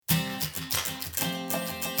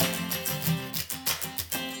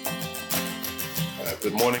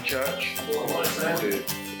Good morning, church. Good morning.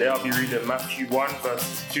 Today I'll be reading Matthew 1,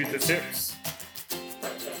 verses 2 to 6.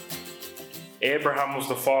 Abraham was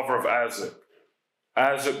the father of Isaac.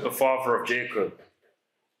 Isaac the father of Jacob.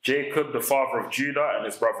 Jacob the father of Judah and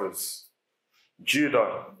his brothers.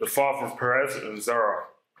 Judah the father of Perez and Zerah,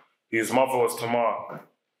 whose mother was Tamar.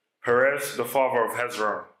 Perez the father of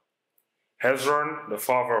Hezron. Hezron the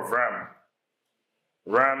father of Ram.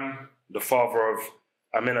 Ram the father of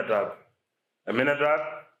Aminadab. Aminadab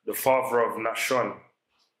the father of Nahshon.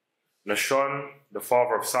 Nahshon the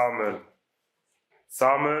father of Salmon.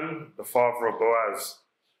 Salmon the father of Boaz,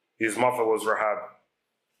 whose mother was Rahab.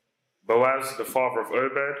 Boaz the father of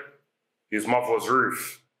Obed, whose mother was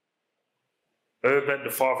Ruth. Obed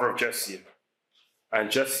the father of Jesse,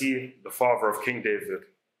 and Jesse the father of King David.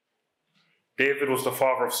 David was the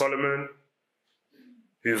father of Solomon,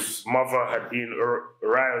 whose mother had been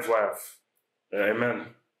Uriah's wife. Amen.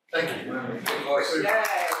 Thank you.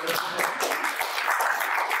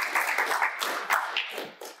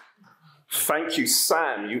 Thank you,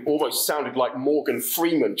 Sam. You almost sounded like Morgan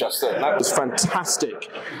Freeman just then. That was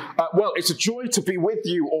fantastic. Well, it's a joy to be with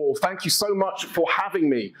you all. Thank you so much for having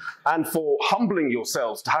me and for humbling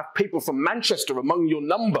yourselves to have people from Manchester among your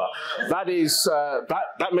number. That is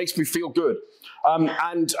that makes me feel good.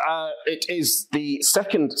 It is the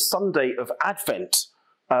second Sunday of Advent,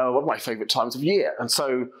 one of my favourite times of year. And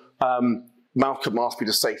so Malcolm asked me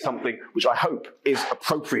to say something which I hope is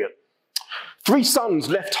appropriate. 3 sons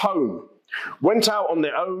left home, went out on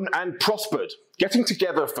their own and prospered. Getting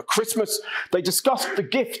together for Christmas, they discussed the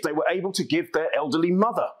gift they were able to give their elderly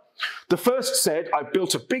mother. The first said, "I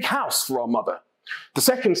built a big house for our mother." The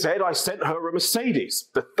second said, "I sent her a Mercedes."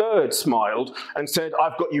 The third smiled and said,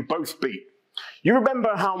 "I've got you both beat. You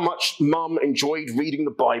remember how much Mum enjoyed reading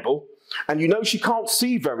the Bible? And you know she can't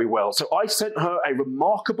see very well, so I sent her a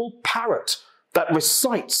remarkable parrot that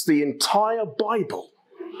recites the entire Bible.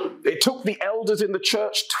 It took the elders in the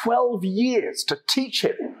church 12 years to teach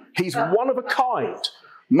him. He's one of a kind.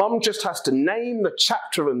 Mum just has to name the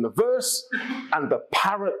chapter and the verse, and the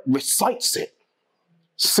parrot recites it."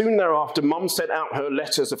 Soon thereafter, Mum sent out her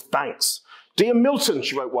letters of thanks. "Dear Milton,"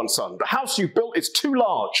 she wrote one son, "the house you built is too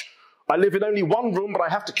large. I live in only one room, but I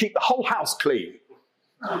have to keep the whole house clean."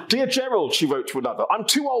 "Dear Gerald," she wrote to another, "I'm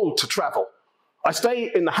too old to travel. I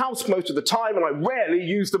stay in the house most of the time, and I rarely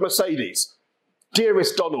use the Mercedes."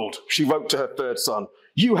 "Dearest Donald," she wrote to her third son,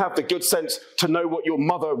 "you have the good sense to know what your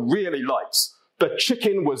mother really likes. The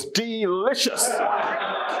chicken was delicious."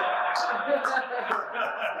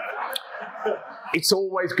 It's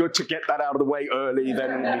always good to get that out of the way early,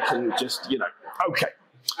 then we can just, Okay.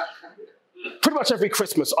 Pretty much every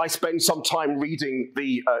Christmas, I spend some time reading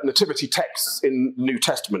the nativity texts in the New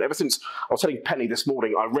Testament. Ever since I was telling Penny this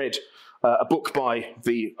morning, I read a book by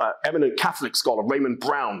the eminent Catholic scholar Raymond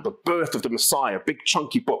Brown, The Birth of the Messiah, a big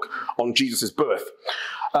chunky book on Jesus' birth.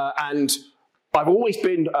 And I've always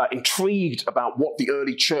been intrigued about what the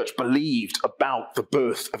early church believed about the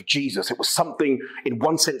birth of Jesus. It was something, in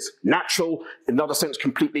one sense, natural, in another sense,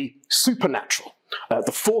 completely supernatural.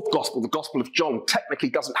 The fourth gospel, the Gospel of John, technically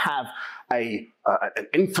doesn't have an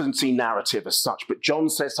infancy narrative as such, but John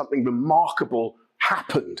says something remarkable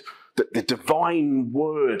happened, that the divine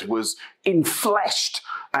word was infleshed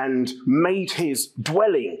and made his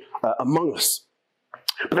dwelling among us.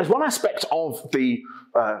 But there's one aspect of the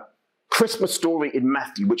Christmas story in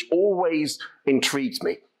Matthew which always intrigues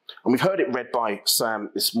me, and we've heard it read by Sam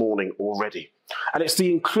this morning already. And it's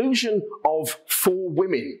the inclusion of 4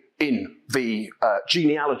 women in the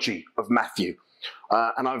genealogy of Matthew.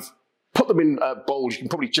 And I've put them in bold. You can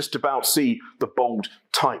probably just about see the bold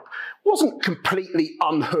type. It wasn't completely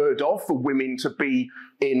unheard of for women to be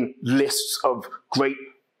in lists of great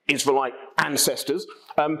Israelite ancestors,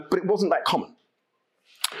 but it wasn't that common.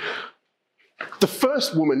 The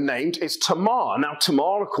first woman named is Tamar. Now,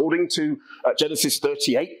 Tamar, according to Genesis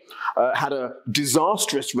 38, had a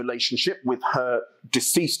disastrous relationship with her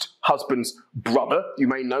deceased husband's brother. You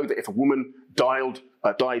may know that if a woman died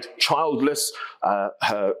childless,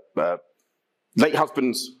 her late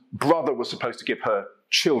husband's brother was supposed to give her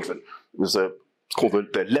children. It was called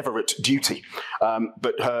the Levirate duty.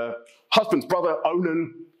 But her husband's brother,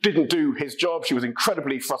 Onan, didn't do his job. She was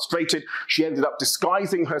incredibly frustrated. She ended up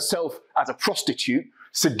disguising herself as a prostitute,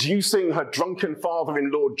 seducing her drunken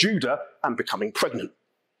father-in-law Judah, and becoming pregnant.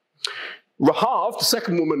 Rahav, the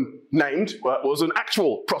second woman named, was an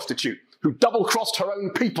actual prostitute who double-crossed her own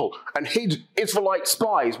people and hid Israelite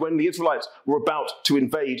spies when the Israelites were about to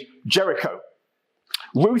invade Jericho.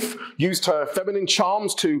 Ruth used her feminine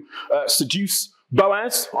charms to seduce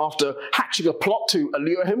Boaz after hatching a plot to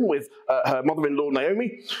allure him with her mother-in-law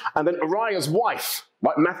Naomi. And then Uriah's wife,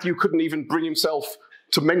 Right? Matthew couldn't even bring himself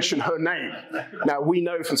to mention her name. Now, we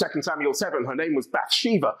know from 2 Samuel 7, her name was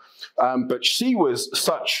Bathsheba, but she was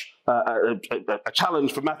such a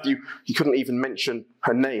challenge for Matthew, he couldn't even mention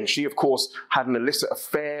her name. She, of course, had an illicit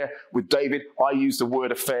affair with David. I use the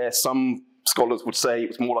word affair. Some scholars would say it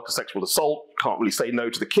was more like a sexual assault. Can't really say no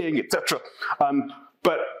to the king, etc.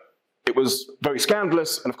 But it was very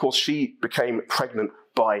scandalous, and of course, she became pregnant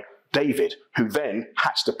by David, who then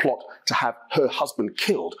hatched a plot to have her husband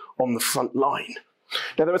killed on the front line.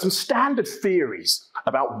 Now, there are some standard theories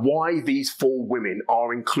about why these 4 women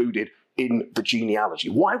are included in the genealogy.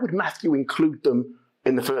 Why would Matthew include them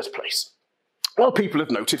in the first place? Well, people have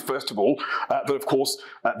noted, first of all, that, of course,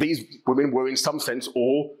 these women were in some sense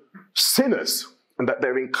all sinners, and that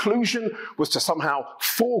their inclusion was to somehow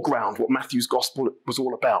foreground what Matthew's gospel was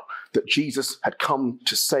all about, that Jesus had come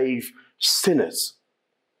to save sinners.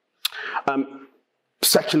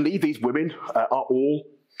 Secondly, these women are all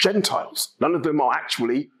Gentiles. None of them are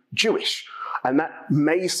actually Jewish. And that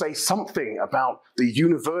may say something about the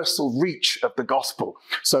universal reach of the gospel.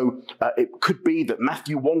 So it could be that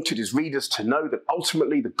Matthew wanted his readers to know that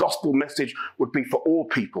ultimately the gospel message would be for all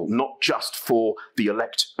people, not just for the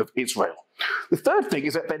elect of Israel. The third thing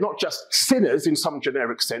is that they're not just sinners in some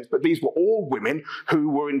generic sense, but these were all women who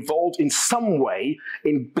were involved in some way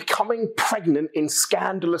in becoming pregnant in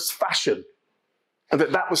scandalous fashion. And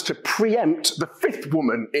that was to preempt the 5th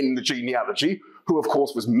woman in the genealogy, who of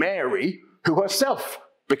course was Mary, who herself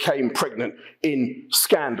became pregnant in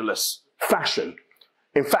scandalous fashion.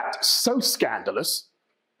 In fact, so scandalous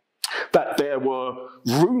that there were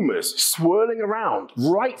rumours swirling around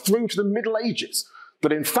right through to the Middle Ages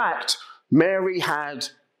that in fact Mary had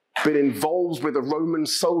been involved with a Roman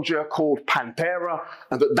soldier called Panthera,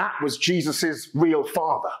 and that was Jesus' real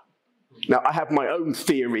father. Now, I have my own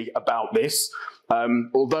theory about this.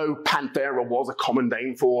 Although Panthera was a common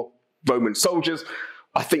name for Roman soldiers,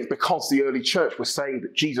 I think because the early church was saying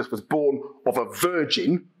that Jesus was born of a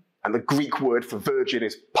virgin, and the Greek word for virgin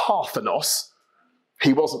is Parthenos,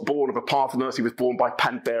 he wasn't born of a Parthenos, he was born by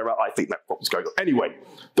Panthera. I think that's what was going on. Anyway,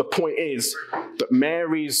 the point is that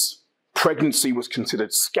Mary's pregnancy was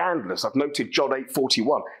considered scandalous. I've noted John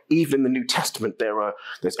 8:41. Even in the New Testament,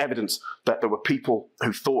 there's evidence that there were people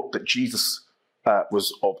who thought that Jesus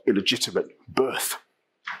was of illegitimate birth.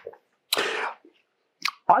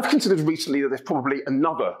 I've considered recently that there's probably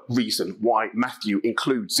another reason why Matthew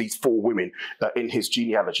includes these 4 women in his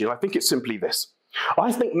genealogy, and I think it's simply this.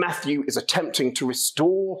 I think Matthew is attempting to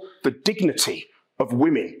restore the dignity of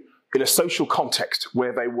women in a social context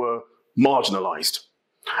where they were marginalized,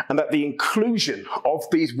 and that the inclusion of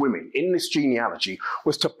these women in this genealogy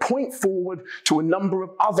was to point forward to a number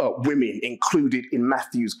of other women included in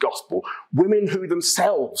Matthew's gospel, women who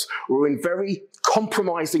themselves were in very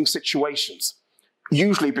compromising situations,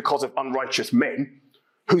 usually because of unrighteous men,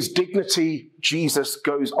 whose dignity Jesus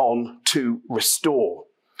goes on to restore.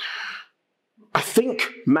 I think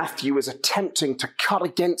Matthew is attempting to cut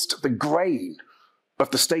against the grain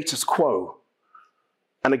of the status quo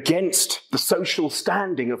and against the social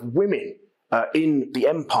standing of women in the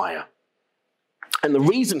empire. And the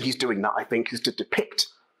reason he's doing that, I think, is to depict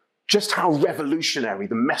just how revolutionary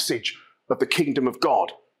the message of the kingdom of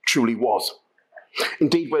God truly was.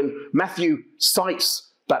 Indeed, when Matthew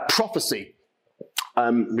cites that prophecy,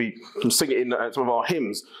 we can sing it in some of our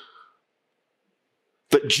hymns,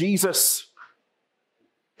 that Jesus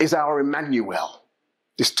is our Emmanuel.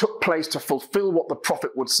 This took place to fulfill what the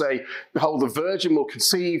prophet would say, behold, the virgin will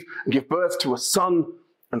conceive and give birth to a son,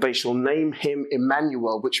 and they shall name him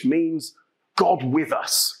Emmanuel, which means God with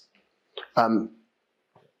us.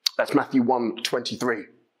 That's Matthew 1:23.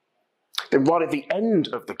 Then right at the end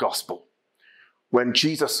of the gospel, when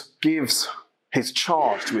Jesus gives his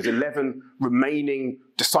charge to his 11 remaining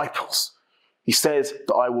disciples, he says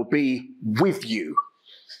that I will be with you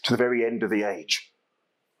to the very end of the age.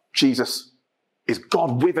 Jesus is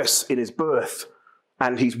God with us in his birth,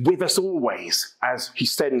 and he's with us always as he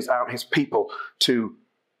sends out his people to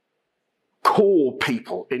call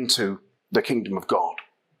people into the kingdom of God.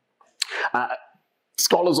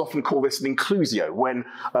 Scholars often call this an inclusio, when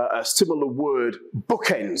a similar word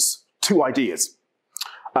bookends 2 ideas.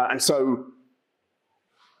 And so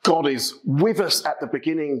God is with us at the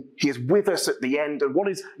beginning, he is with us at the end. And what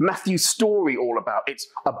is Matthew's story all about? It's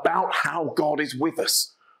about how God is with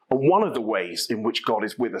us. And one of the ways in which God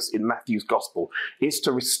is with us in Matthew's gospel is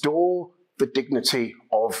to restore the dignity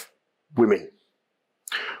of women.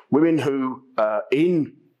 Women who,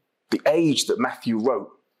 in the age that Matthew wrote,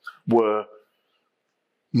 were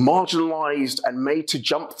marginalized and made to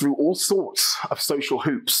jump through all sorts of social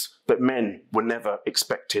hoops that men were never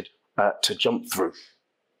expected to jump through.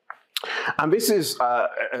 And this is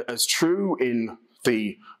as true in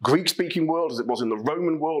the Greek-speaking world as it was in the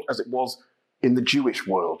Roman world, as it was in the Jewish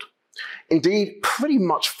world. Indeed, pretty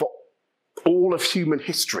much for all of human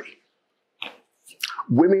history,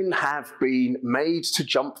 women have been made to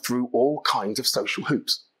jump through all kinds of social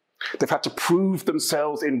hoops. They've had to prove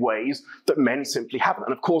themselves in ways that men simply haven't.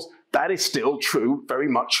 And of course, that is still true very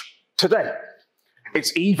much today.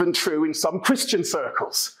 It's even true in some Christian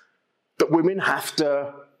circles that women have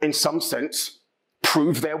to, in some sense,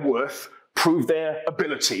 prove their worth, prove their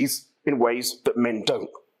abilities in ways that men don't.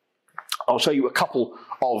 I'll show you a couple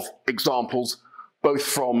of examples, both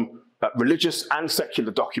from religious and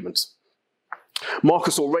secular documents.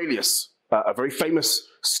 Marcus Aurelius, a very famous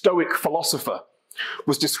Stoic philosopher,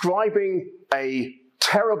 was describing a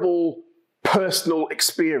terrible personal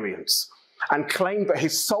experience and claimed that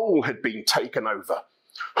his soul had been taken over.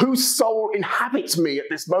 Whose soul inhabits me at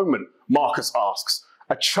this moment? Marcus asks.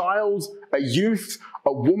 A child, a youth,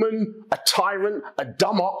 a woman, a tyrant, a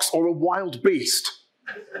dumb ox, or a wild beast?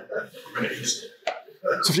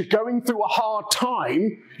 So if you're going through a hard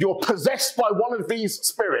time, you're possessed by one of these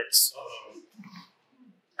spirits.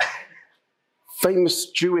 Famous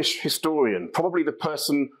Jewish historian, probably the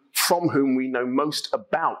person from whom we know most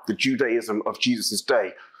about the Judaism of Jesus'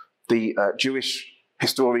 day, the Jewish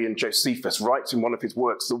historian Josephus, writes in one of his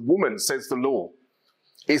works, "The woman, says the law,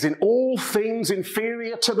 is in all things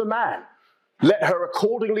inferior to the man. Let her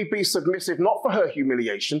accordingly be submissive, not for her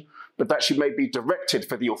humiliation, but that she may be directed,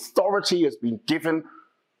 for the authority has been given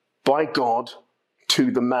by God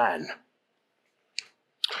to the man."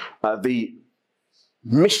 The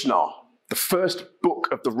Mishnah, the first book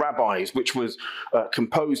of the rabbis, which was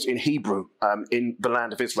composed in Hebrew in the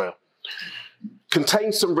land of Israel,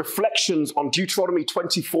 contains some reflections on Deuteronomy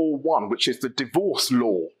 24:1, which is the divorce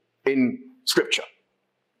law in Scripture.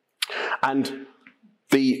 And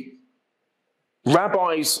the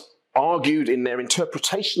rabbis argued in their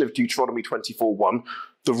interpretation of Deuteronomy 24:1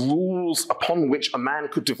 the rules upon which a man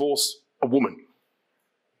could divorce a woman.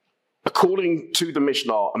 According to the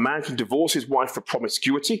Mishnah, a man can divorce his wife for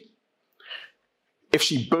promiscuity, if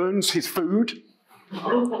she burns his food,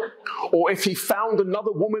 or if he found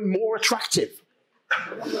another woman more attractive.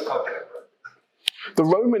 The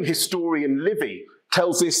Roman historian Livy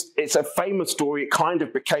tells this, it's a famous story, it kind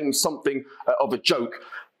of became something of a joke,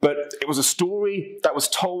 but it was a story that was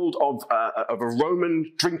told of a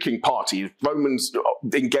Roman drinking party. Romans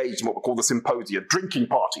engaged in what we call the symposia, drinking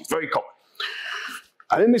parties, very common.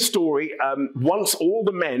 And in this story, once all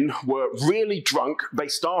the men were really drunk, they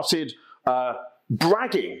started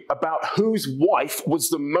bragging about whose wife was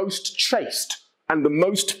the most chaste and the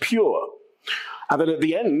most pure. And then at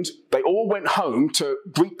the end, they all went home to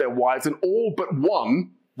greet their wives, and all but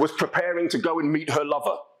one was preparing to go and meet her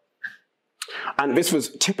lover. And this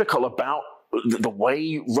was typical about the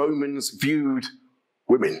way Romans viewed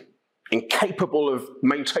women, incapable of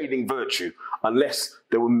maintaining virtue unless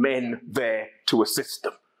there were men there to assist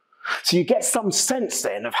them. So you get some sense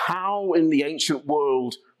then of how in the ancient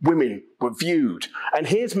world women were viewed. And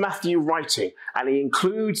here's Matthew writing, and he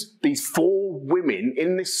includes these 4 women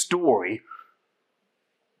in this story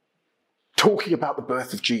talking about the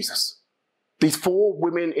birth of Jesus. These 4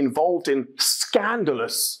 women involved in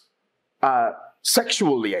scandalous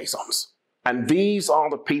sexual liaisons. And these are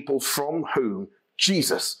the people from whom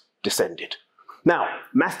Jesus descended. Now,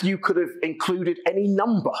 Matthew could have included any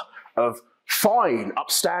number of fine,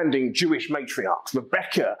 upstanding Jewish matriarchs,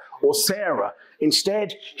 Rebecca or Sarah.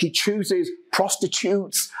 Instead, he chooses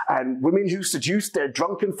prostitutes and women who seduced their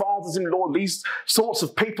drunken fathers-in-law, these sorts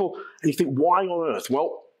of people. And you think, why on earth?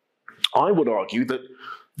 Well, I would argue that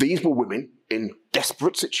these were women in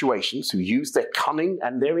desperate situations who used their cunning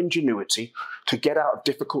and their ingenuity to get out of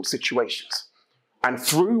difficult situations. And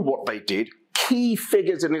through what they did, key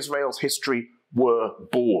figures in Israel's history were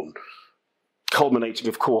born, culminating,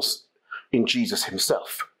 of course, in Jesus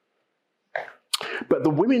himself. But the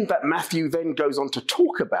women that Matthew then goes on to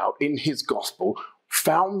talk about in his gospel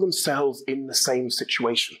found themselves in the same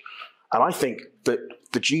situation. And I think that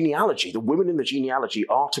the women in the genealogy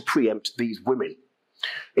are to preempt these women.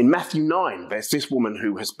 In Matthew 9, there's this woman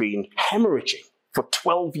who has been hemorrhaging for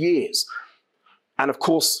 12 years. And of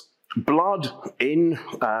course, blood in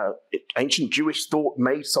ancient Jewish thought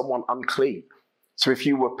made someone unclean. So if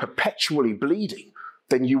you were perpetually bleeding,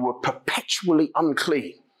 then you were perpetually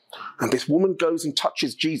unclean. And this woman goes and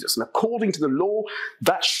touches Jesus. And according to the law,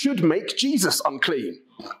 that should make Jesus unclean.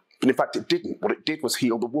 But in fact, it didn't. What it did was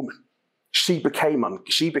heal the woman. She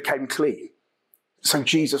became clean. So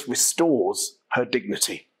Jesus restores her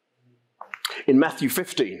dignity. In Matthew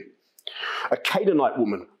 15, a Canaanite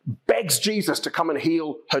woman, begs Jesus to come and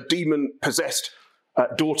heal her demon-possessed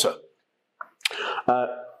daughter.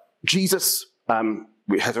 Jesus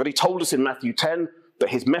has already told us in Matthew 10 that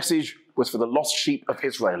his message was for the lost sheep of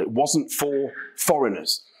Israel. It wasn't for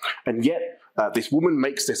foreigners. And yet, this woman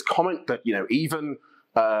makes this comment that, even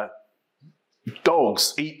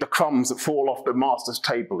dogs eat the crumbs that fall off the master's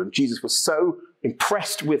table. And Jesus was so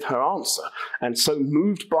impressed with her answer and so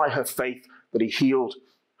moved by her faith that he healed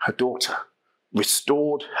her daughter,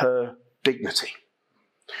 restored her dignity.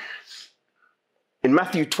 In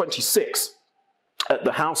Matthew 26, at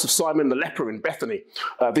the house of Simon the leper in Bethany,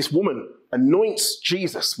 this woman anoints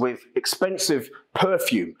Jesus with expensive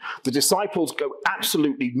perfume. The disciples go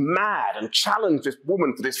absolutely mad and challenge this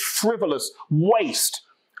woman for this frivolous waste.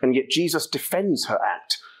 And yet Jesus defends her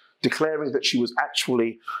act, declaring that she was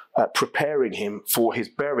actually preparing him for his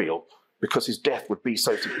burial because his death would be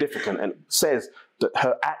so significant, and says that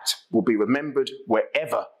her act will be remembered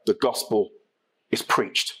wherever the gospel is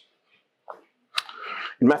preached.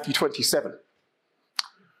 In Matthew 27,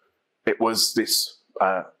 it was this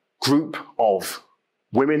group of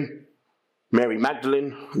women, Mary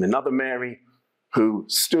Magdalene and another Mary, who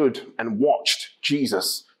stood and watched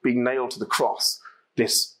Jesus being nailed to the cross.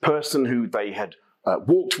 This person who they had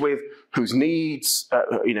walked with, whose needs,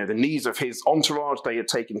 the needs of his entourage they had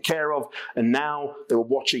taken care of, and now they were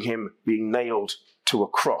watching him being nailed to a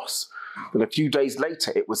cross. And a few days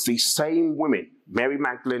later, it was these same women, Mary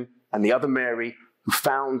Magdalene and the other Mary, who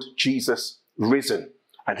found Jesus risen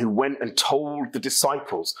and who went and told the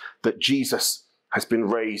disciples that Jesus has been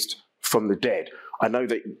raised from the dead. I know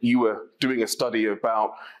that you were doing a study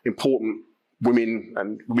about important women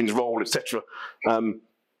and women's role, etc.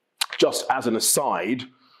 Just as an aside,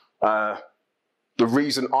 the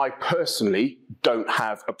reason I personally don't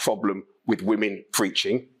have a problem with women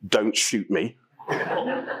preaching, don't shoot me,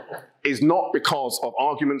 is not because of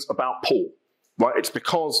arguments about Paul, right? It's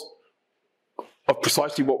because of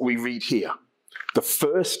precisely what we read here. The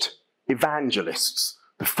first evangelists,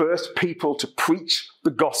 the first people to preach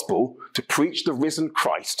the gospel, to preach the risen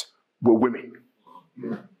Christ, were women.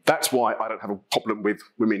 That's why I don't have a problem with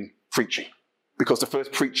women preaching, because the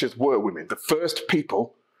first preachers were women. The first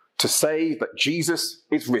people to say that Jesus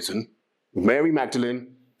is risen, Mary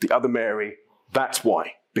Magdalene, the other Mary, that's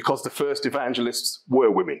why. Because the first evangelists were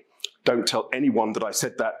women. Don't tell anyone that I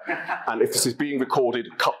said that. And if this is being recorded,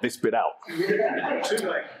 cut this bit out. Too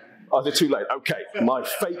late. Oh, they're too late. Okay, my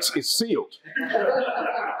fate is sealed.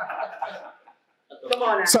 Come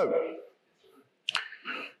on, So,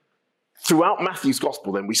 throughout Matthew's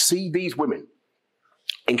gospel, then, we see these women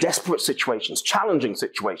in desperate situations, challenging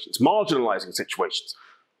situations, marginalizing situations,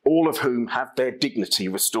 all of whom have their dignity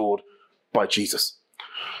restored by Jesus.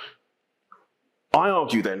 I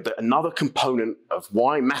argue then that another component of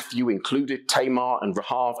why Matthew included Tamar and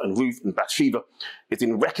Rahab and Ruth and Bathsheba is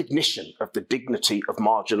in recognition of the dignity of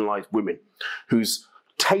marginalized women whose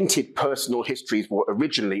tainted personal histories were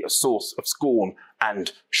originally a source of scorn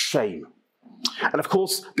and shame. And of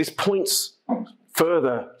course, this points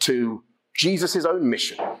further to Jesus' own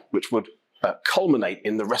mission, which would culminate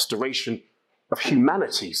in the restoration of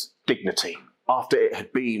humanity's dignity after it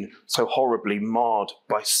had been so horribly marred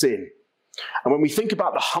by sin. And when we think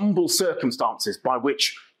about the humble circumstances by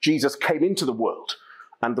which Jesus came into the world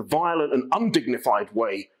and the violent and undignified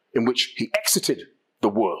way in which he exited the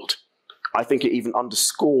world, I think it even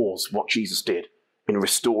underscores what Jesus did in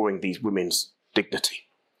restoring these women's dignity.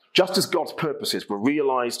 Just as God's purposes were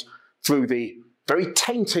realized through the very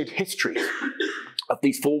tainted history of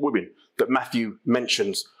these four women that Matthew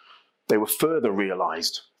mentions, they were further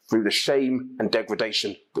realized through the shame and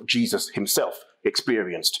degradation that Jesus himself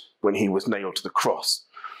experienced when he was nailed to the cross.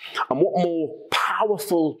 And what more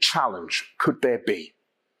powerful challenge could there be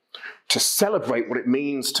to celebrate what it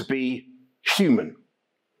means to be human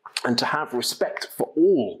and to have respect for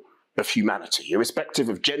all of humanity, irrespective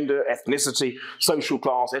of gender, ethnicity, social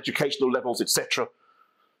class, educational levels, etc.,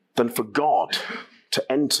 than for God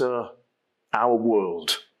to enter our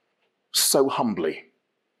world so humbly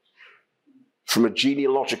from a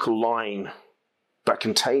genealogical line that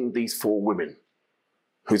contained these four women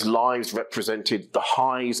whose lives represented the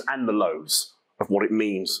highs and the lows of what it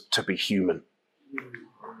means to be human.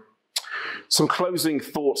 Some closing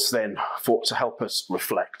thoughts then to help us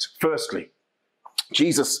reflect. Firstly,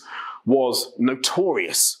 Jesus was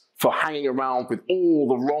notorious for hanging around with all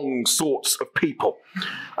the wrong sorts of people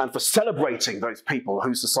and for celebrating those people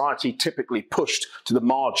who society typically pushed to the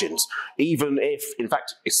margins, even if, in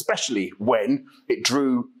fact, especially when it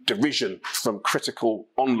drew derision from critical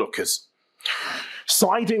onlookers.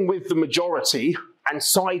 Siding with the majority and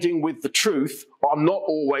siding with the truth are not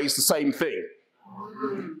always the same thing.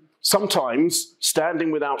 Sometimes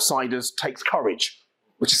standing with outsiders takes courage,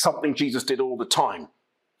 which is something Jesus did all the time.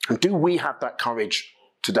 And do we have that courage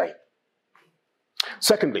today?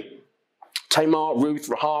 Secondly, Tamar, Ruth,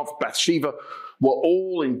 Rahab, Bathsheba were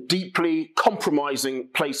all in deeply compromising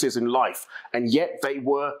places in life, and yet they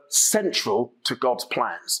were central to God's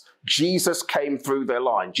plans. Jesus came through their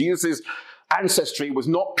line. Jesus' ancestry was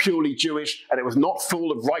not purely Jewish, and it was not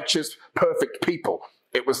full of righteous, perfect people.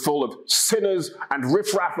 It was full of sinners and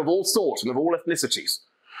riffraff of all sorts and of all ethnicities.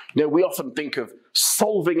 You know, we often think of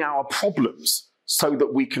solving our problems so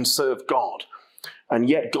that we can serve God. And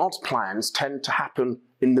yet God's plans tend to happen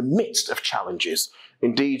in the midst of challenges.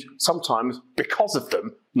 Indeed, sometimes because of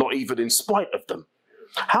them, not even in spite of them.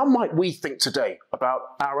 How might we think today about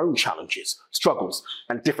our own challenges, struggles,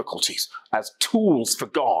 and difficulties as tools for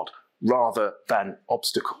God rather than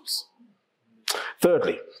obstacles?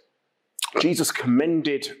 Thirdly, Jesus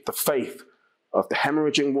commended the faith of the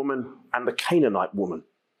hemorrhaging woman and the Canaanite woman.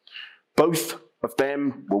 Both of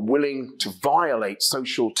them were willing to violate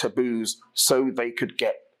social taboos so they could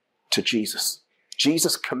get to Jesus.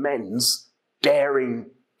 Jesus commends daring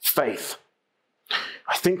faith.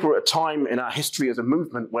 I think we're at a time in our history as a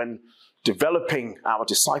movement when developing our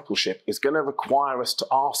discipleship is going to require us to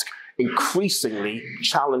ask increasingly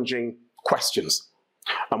challenging questions.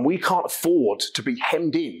 And we can't afford to be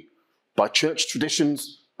hemmed in by church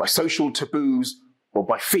traditions, by social taboos, or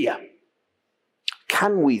by fear.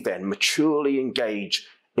 Can we then maturely engage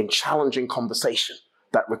in challenging conversation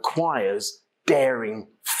that requires daring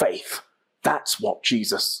faith? That's what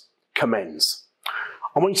Jesus commends.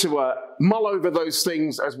 I want you to mull over those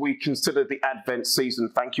things as we consider the Advent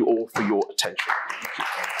season. Thank you all for your attention.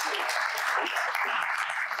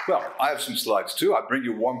 Well, I have some slides too. I bring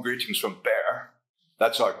you warm greetings from Bear.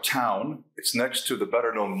 That's our town. It's next to the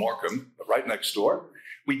better-known Morecambe, right next door.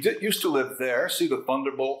 We used to live there. See the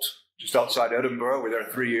Thunderbolt just outside Edinburgh. We were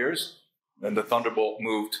there 3 years. Then the Thunderbolt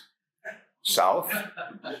moved south,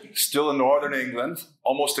 still in northern England,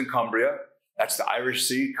 almost in Cumbria. That's the Irish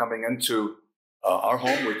Sea coming into our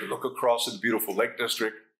home. We can look across at the beautiful Lake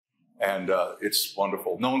District, and it's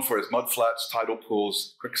wonderful. Known for its mud flats, tidal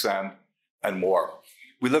pools, quicksand, and more.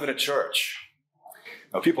 We live in a church.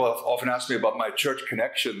 Now, people often ask me about my church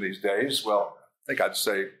connection these days. Well, I think I'd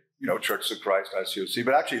say, Church of Christ, ICOC.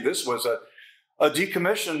 But actually, this was a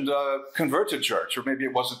decommissioned, converted church, or maybe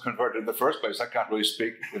it wasn't converted in the first place. I can't really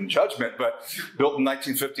speak in judgment, but built in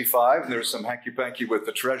 1955. There's some hanky-panky with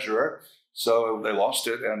the treasurer. So they lost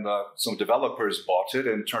it, and some developers bought it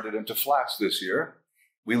and turned it into flats this year.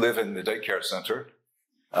 We live in the daycare center.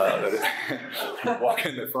 Walk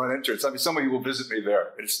in the front entrance. I mean, some of you will visit me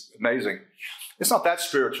there. It's amazing. It's not that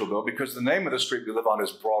spiritual, though, because the name of the street we live on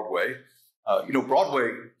is Broadway.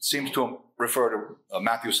 Broadway seems to refer to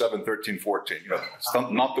Matthew 7, 13, 14. It's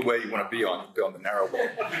not the way you want to be on the narrow way.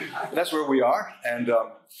 But that's where we are. And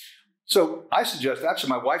so I suggest,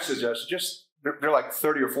 actually my wife suggests, there are like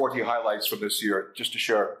 30 or 40 highlights from this year, just to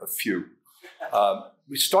share a few.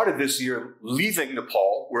 We started this year leaving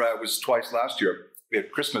Nepal, where I was twice last year. We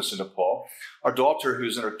had Christmas in Nepal. Our daughter,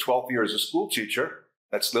 who's in her 12th year as a school teacher,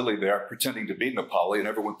 that's Lily there, pretending to be Nepali, and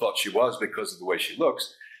everyone thought she was because of the way she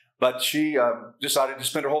looks. But she decided to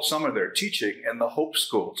spend her whole summer there teaching in the Hope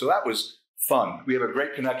School. So that was fun. We have a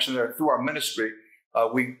great connection there. Through our ministry,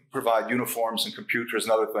 we provide uniforms and computers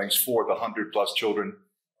and other things for the 100+ children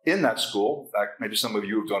in that school. In fact, maybe some of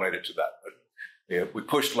you have donated to that. But yeah, we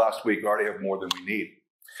pushed last week. We already have more than we need.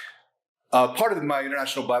 Part of my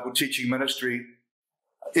international Bible teaching ministry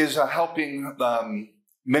is helping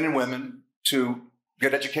men and women to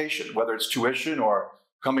get education, whether it's tuition or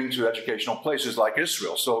coming to educational places like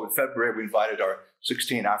Israel. So in February, we invited our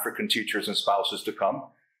 16 African teachers and spouses to come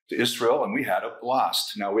to Israel, and we had a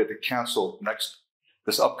blast. Now, we had to cancel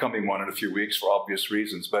this upcoming one in a few weeks for obvious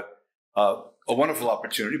reasons, but a wonderful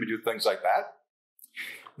opportunity. We do things like that.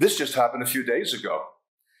 This just happened a few days ago.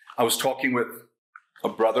 I was talking with a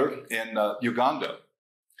brother in Uganda,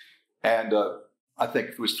 and I think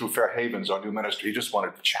it was through Fair Havens, our new ministry. He just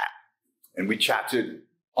wanted to chat. And we chatted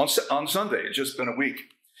on Sunday. It's just been a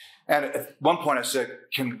week. And at one point I said,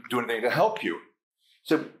 can we do anything to help you?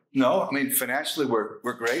 He said, no, I mean, financially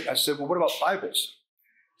we're great. I said, well, what about Bibles?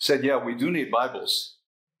 He said, yeah, we do need Bibles.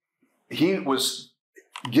 He was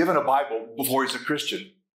given a Bible before he's a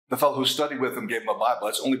Christian. The fellow who studied with him gave him a Bible.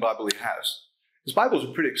 That's the only Bible he has. His Bibles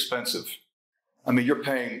are pretty expensive. I mean, you're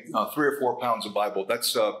paying 3 or 4 pounds a Bible.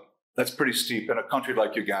 That's pretty steep in a country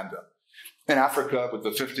like Uganda. In Africa, with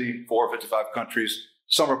the 54, 55 countries,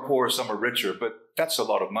 some are poor, some are richer, but that's a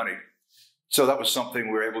lot of money So that was something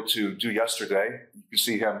we were able to do yesterday. You can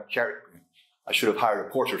see him carry. I should have hired a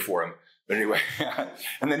porter for him. But anyway,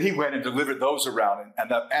 and then he went and delivered those around,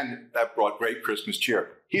 and that brought great Christmas cheer.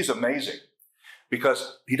 He's amazing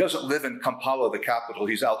because he doesn't live in Kampala, the capital.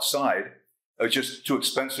 He's outside. It's just too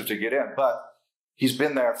expensive to get in. But he's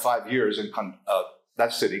been there 5 years in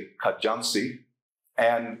that city, Kajansi,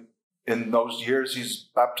 and in those years, he's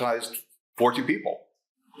baptized 40 people.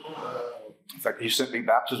 In fact, he sent me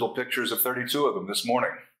baptismal pictures of 32 of them this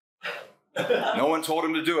morning. No one told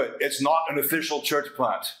him to do it. It's not an official church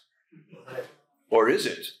plant. Or is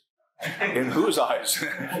it? In whose eyes?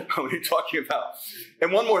 What are you talking about?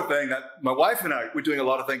 And one more thing, that my wife and I, we're doing a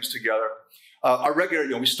lot of things together. Our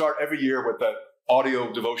regular, we start every year with that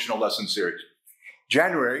audio devotional lesson series.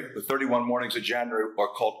 January, the 31 mornings of January are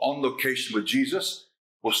called On Location with Jesus.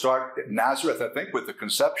 We'll start at Nazareth, I think, with the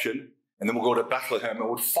conception, and then we'll go to Bethlehem, and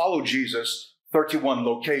we'll follow Jesus, 31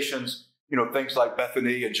 locations, things like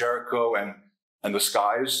Bethany and Jericho and the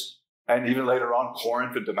skies, and even later on,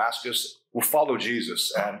 Corinth and Damascus. We'll follow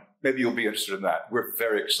Jesus, and maybe you'll be interested in that. We're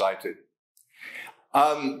very excited.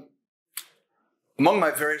 Among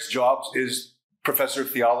my various jobs is professor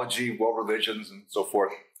of theology, world religions, and so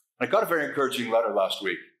forth. I got a very encouraging letter last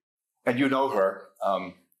week, and you know her.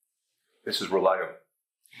 This is Relayo.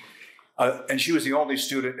 And she was the only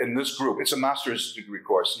student in this group. It's a master's degree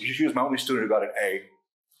course. She was my only student who got an A,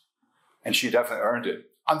 and she definitely earned it.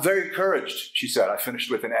 I'm very encouraged, she said. I finished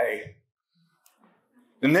with an A.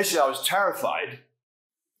 Initially, I was terrified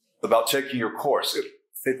about taking your course.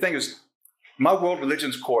 The thing is, my world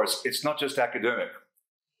religions course, it's not just academic.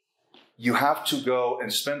 You have to go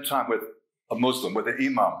and spend time with a Muslim, with an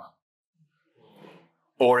imam,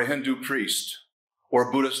 or a Hindu priest, or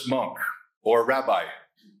a Buddhist monk, or a rabbi,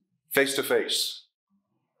 face to face.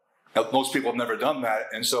 Now, most people have never done that,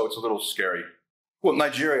 and so it's a little scary. Well,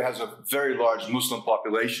 Nigeria has a very large Muslim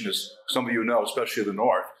population, as some of you know, especially the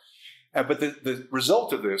north. But the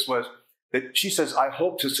result of this was that she says, I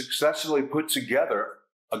hope to successfully put together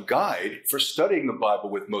a guide for studying the Bible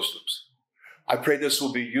with Muslims. I pray this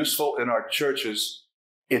will be useful in our churches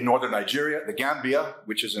in northern Nigeria, the Gambia,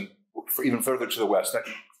 which is even further to the west, that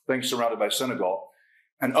thing surrounded by Senegal,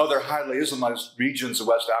 and other highly Islamized regions of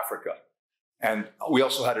West Africa. And we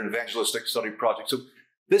also had an evangelistic study project. So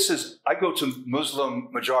I go to Muslim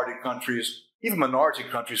majority countries, even minority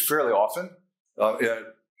countries fairly often.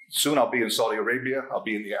 Soon I'll be in Saudi Arabia, I'll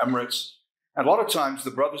be in the Emirates. And a lot of times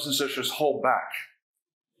the brothers and sisters hold back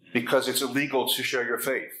because it's illegal to share your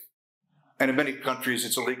faith. And in many countries,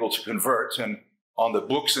 it's illegal to convert. And on the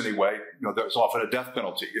books anyway, there's often a death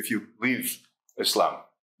penalty if you leave Islam.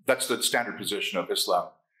 That's the standard position of Islam.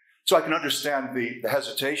 So I can understand the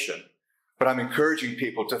hesitation, but I'm encouraging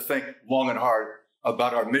people to think long and hard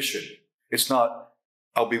about our mission. It's not,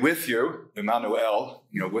 I'll be with you, Emmanuel,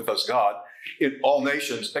 with us God, in all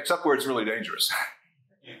nations, except where it's really dangerous.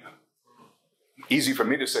 Easy for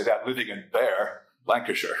me to say that living in Bear,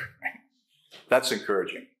 Lancashire. That's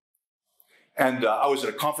encouraging. And I was at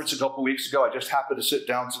a conference a couple of weeks ago. I just happened to sit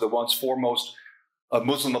down to the once foremost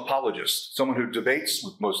Muslim apologist, someone who debates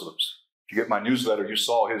with Muslims. If you get my newsletter, you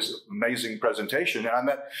saw his amazing presentation. And I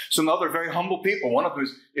met some other very humble people. One of them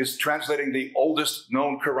is translating the oldest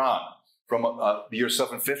known Quran from the year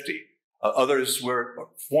 750. Others were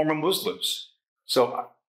former Muslims. So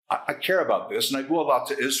I care about this, and I go a lot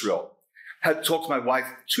to Israel. Had talked to my wife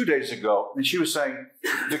 2 days ago, and she was saying,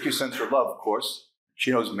 Vicky sends her love, of course.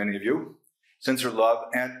 She knows many of you. Sends her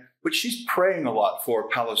love, but she's praying a lot for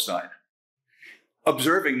Palestine,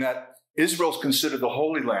 observing that Israel's considered the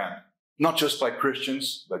Holy Land, not just by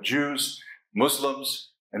Christians, but Jews, Muslims,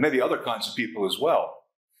 and maybe other kinds of people as well.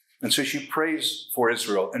 And so she prays for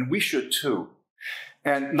Israel, and we should too.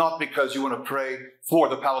 And not because you want to pray for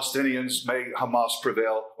the Palestinians, may Hamas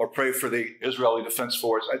prevail, or pray for the Israeli Defense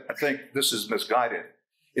Force. I think this is misguided.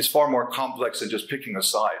 It's far more complex than just picking a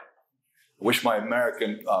side. I wish my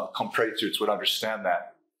American compatriots would understand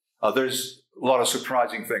that. There's a lot of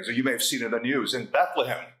surprising things. You may have seen in the news in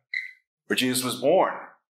Bethlehem, where Jesus was born,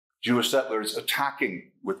 Jewish settlers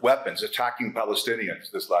attacking with weapons, attacking Palestinians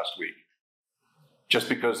this last week, just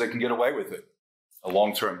because they can get away with it, a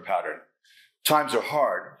long-term pattern. Times are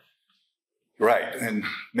hard, right? And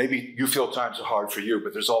maybe you feel times are hard for you,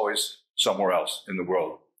 but there's always somewhere else in the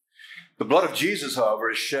world. The blood of Jesus, however,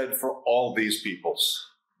 is shed for all these peoples.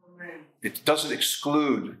 It doesn't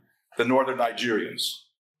exclude the northern Nigerians.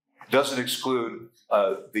 It doesn't exclude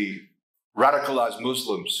the radicalized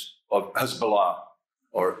Muslims of Hezbollah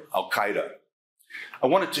or Al-Qaeda. I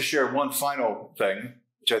wanted to share one final thing,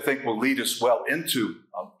 which I think will lead us well into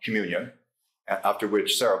communion, after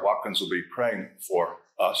which Sarah Watkins will be praying for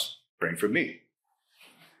us, praying for me.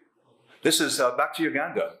 This is back to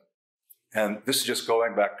Uganda. And this is just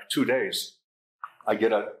going back 2 days. I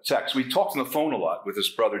get a text. We talked on the phone a lot with this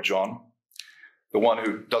brother, John, the one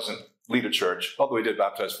who doesn't lead a church, although he did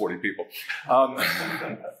baptize 40 people. How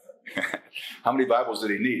many Bibles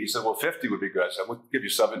did he need? He said, well, 50 would be good. I said, we'll give you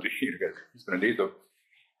 70. He's going to need them.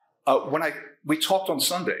 We talked on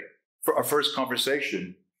Sunday for our first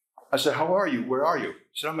conversation, I said, how are you? Where are you?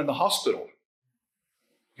 He said, I'm in the hospital.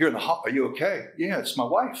 You're in the hospital. Are you okay? Yeah, it's my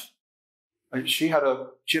wife. She had a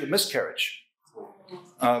miscarriage.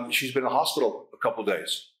 She's been in the hospital a couple of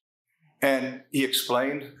days. And he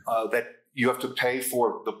explained that you have to pay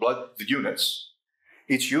for the units.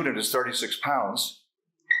 Each unit is 36 pounds.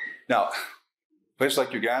 Now, a place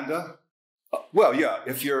like Uganda, well, yeah,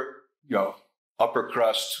 if you're, upper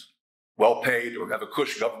crust, well-paid, or have a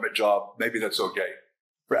cush government job, maybe that's okay.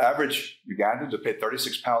 For average Ugandan to pay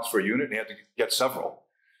 36 pounds for a unit, and he had to get several.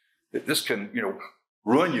 This can,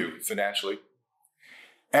 ruin you financially.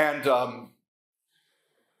 And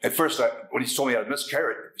at first, when he told me I had a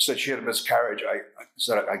miscarriage, he said she had a miscarriage. I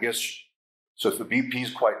said, I guess, so if the BP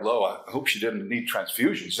is quite low, I hope she didn't need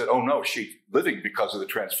transfusions. He said, oh no, she's living because of the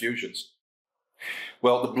transfusions.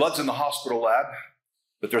 Well, the blood's in the hospital lab,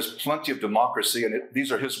 but there's plenty of democracy, and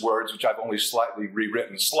these are his words, which I've only slightly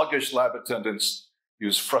rewritten. Sluggish lab attendants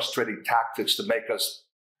use frustrating tactics to make us,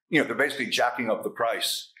 they're basically jacking up the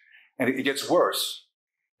price. And it gets worse.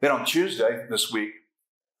 Then on Tuesday this week,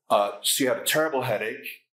 she had a terrible headache,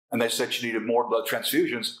 and they said she needed more blood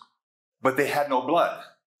transfusions, but they had no blood.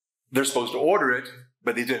 They're supposed to order it,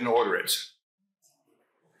 but they didn't order it.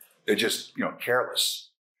 They're just, careless.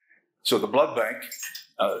 So the blood bank,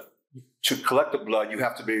 to collect the blood, you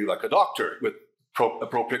have to be like a doctor with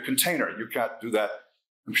appropriate container. You can't do that.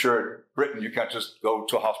 I'm sure in Britain, you can't just go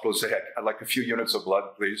to a hospital and say, hey, I'd like a few units of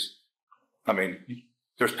blood, please. I mean,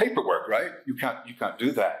 there's paperwork, right? You can't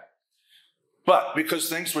do that. But because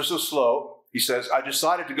things were so slow, he says, I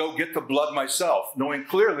decided to go get the blood myself, knowing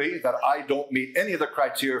clearly that I don't meet any of the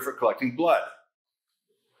criteria for collecting blood.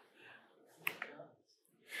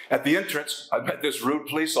 At the entrance, I met this rude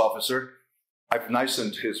police officer. I've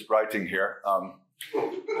nicened his writing here.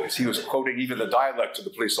 He was quoting even the dialect of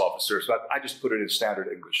the police officer, so I just put it in standard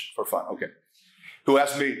English for fun. Okay. Who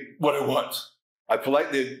asked me what I want. I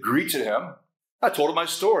politely greeted him. I told him my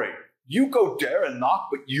story. You go there and knock,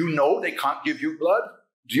 but they can't give you blood?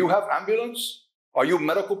 Do you have ambulance? Are you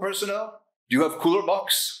medical personnel? Do you have cooler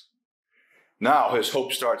box? Now his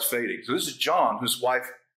hope starts fading. So this is John, whose wife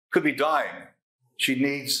could be dying. She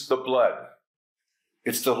needs the blood.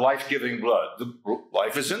 It's the life-giving blood. The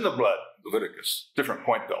life is in the blood, Leviticus. Different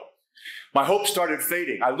point, though. My hope started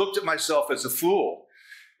fading. I looked at myself as a fool.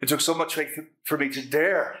 It took so much faith for me to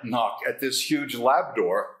dare knock at this huge lab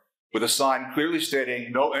door with a sign clearly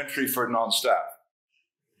stating, no entry for non-staff.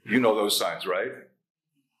 You know those signs, right?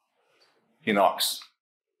 He knocks.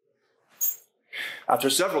 After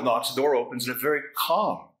several knocks, the door opens and a very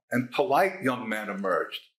calm and polite young man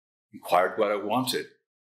emerged, inquired what I wanted.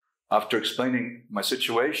 After explaining my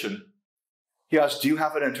situation, he asked, do you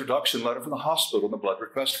have an introduction letter from the hospital and the blood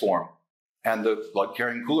request form and the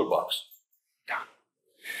blood-carrying cooler box? Yeah.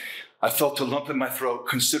 I felt a lump in my throat,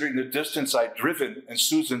 considering the distance I'd driven and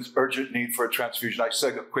Susan's urgent need for a transfusion. I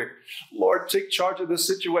said quick, Lord, take charge of this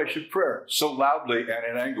situation, prayer, so loudly and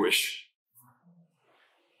in anguish.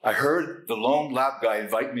 I heard the lone lab guy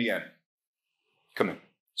invite me in. Come in.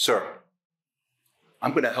 Sir,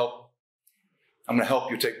 I'm going to help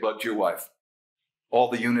you take blood to your wife. All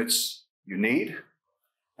the units you need,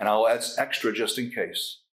 and I'll add extra just in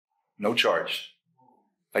case. No charge.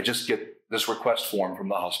 I just get this request form from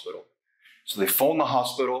the hospital. So they phone the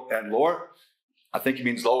hospital, and Lord, I think he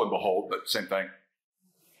means lo and behold, but same thing.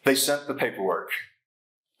 They sent the paperwork.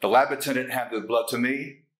 The lab attendant handed the blood to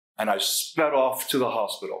me, and I sped off to the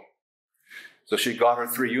hospital. So she got her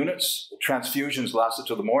 3 units. The transfusions lasted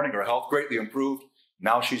till the morning. Her health greatly improved.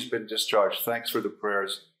 Now she's been discharged. Thanks for the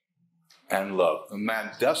prayers and love. A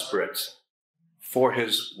man desperate for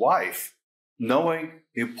his wife, knowing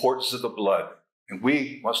the importance of the blood. And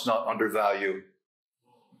we must not undervalue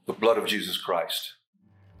the blood of Jesus Christ,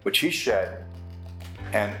 which he shed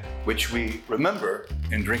and which we remember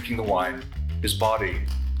in drinking the wine, his body,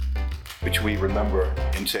 which we remember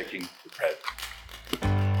in taking